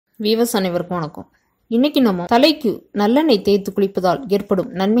Viewers அனைவருக்கும் வணக்கம். இன்னைக்கு நம்ம தலைக்கு நல்லெண்ணெய் தேய்த்து குளிப்பதால் ஏற்படும்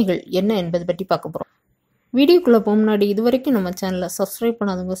நன்மைகள் என்ன என்பது பற்றி பார்க்க போறோம். வீடியோக்குள்ள போக முன்னாடி இதுவரைக்கும் நம்ம சேனலை சப்ஸ்கிரைப்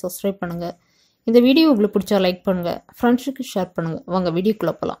பண்ணாதவங்க சப்ஸ்கிரைப் பண்ணுங்க. இந்த வீடியோ உங்களுக்கு பிடிச்சா லைக் பண்ணுங்க, ஃப்ரெண்ட்ஸுக்கு ஷேர் பண்ணுங்க. வாங்க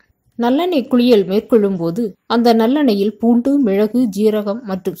வீடியோக்குள்ள போகலாம். நல்லெண்ணெய் குளியல் மேற்கொள்ளும் போது அந்த நல்லெண்ணெயில் பூண்டு, மிளகு, ஜீரகம்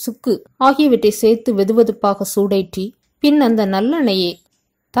மற்றும் சுக்கு ஆகியவற்றை சேர்த்து வெதுவெதுப்பாக சூடேற்றி பின் அந்த நல்லெண்ணெயை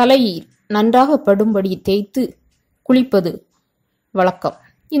தலையில் நன்றாக படும்படி தேய்த்து குளிப்பது வழக்கம்.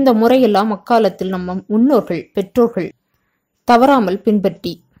 இந்த முறையெல்லாம் அக்காலத்தில் நம்ம முன்னோர்கள், பெற்றோர்கள் தவறாமல்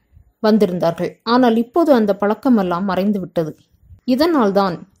பின்பற்றி வந்திருந்தார்கள். ஆனால் இப்போது அந்த பழக்கமெல்லாம் மறைந்துவிட்டது. இதனால்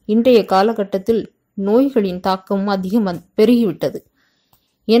தான் இன்றைய காலகட்டத்தில் நோய்களின் தாக்கம் அதிகம் பெருகிவிட்டது.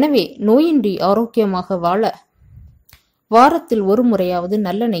 எனவே நோயின்றி ஆரோக்கியமாக வாழ வாரத்தில் ஒரு முறையாவது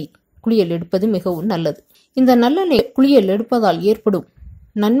நல்லெண்ணெய் குளியல் எடுப்பது மிகவும் நல்லது. இந்த நல்லெண்ணெய் குளியல் எடுப்பதால் ஏற்படும்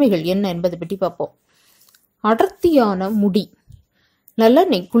நன்மைகள் என்ன என்பதை பற்றி பார்ப்போம். அடர்த்தியான முடி.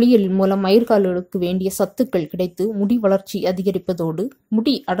 நல்லெண்ணெய் குளியல் மூலம் மயிர்கால்களுக்கு வேண்டிய சத்துக்கள் கிடைத்து முடி வளர்ச்சி அதிகரிப்பதோடு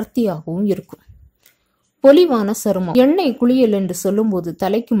முடி அடர்த்தியாகவும் இருக்கும். பொலிவான சருமம். எண்ணெய் குளியல் என்று சொல்லும்போது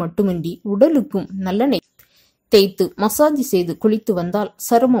தலைக்கு மட்டுமின்றி உடலுக்கும் நல்லெண்ணெய் தேய்த்து மசாஜ் செய்து குளித்து வந்தால்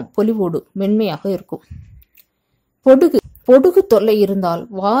சருமம் பொலிவோடு மென்மையாக இருக்கும். பொடுகு தொல்லை இருந்தால்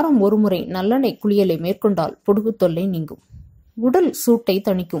வாரம் ஒரு முறை நல்லெண்ணெய் குளியலை மேற்கொண்டால் பொடுகு தொல்லை நீங்கும். உடல் சூட்டை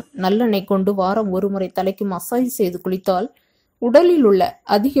தணிக்கும். நல்லெண்ணெய் கொண்டு வாரம் ஒரு முறை தலைக்கு மசாஜ் செய்து குளித்தால் உடலில் உள்ள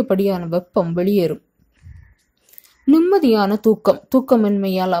அதிகப்படியான வெப்பம் வெளியேறும். நிம்மதியான தூக்கம்.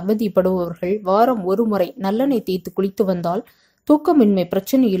 தூக்கமின்மையால் அவதிப்படுபவர்கள் வாரம் ஒரு முறை நல்லெண்ணெய் தேய்த்து குளித்து வந்தால் தூக்கமின்மை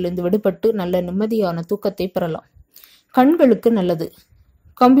பிரச்சனையிலிருந்து விடுபட்டு நல்ல நிம்மதியான தூக்கத்தை பெறலாம். கண்களுக்கு நல்லது.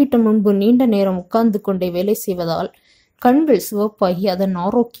 கம்ப்யூட்டர் முன்பு நீண்ட நேரம் உட்கார்ந்து கொண்டே வேலை செய்வதால் கண்கள் சிவப்பாகி அதன்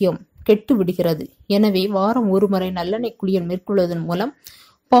ஆரோக்கியம் கெட்டு விடுகிறது. எனவே வாரம் ஒரு முறை நல்லெண்ணெய் குளியல் மேற்கொள்வதன் மூலம்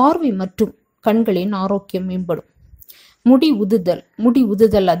பார்வை மற்றும் கண்களின் ஆரோக்கியம் மேம்படும். முடி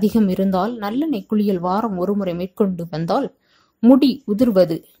உதுதல் அதிகம் இருந்தால் நல்லெண்ணெய் குளியல் வாரம் ஒரு முறை மேற்கொண்டு வந்தால் முடி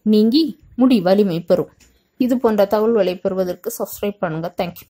உதிர்வது நீங்கி முடி வலிமை பெறும். இது போன்ற தகவல்களை பெறுவதற்கு சப்ஸ்கிரைப் பண்ணுங்க. தேங்க்யூ.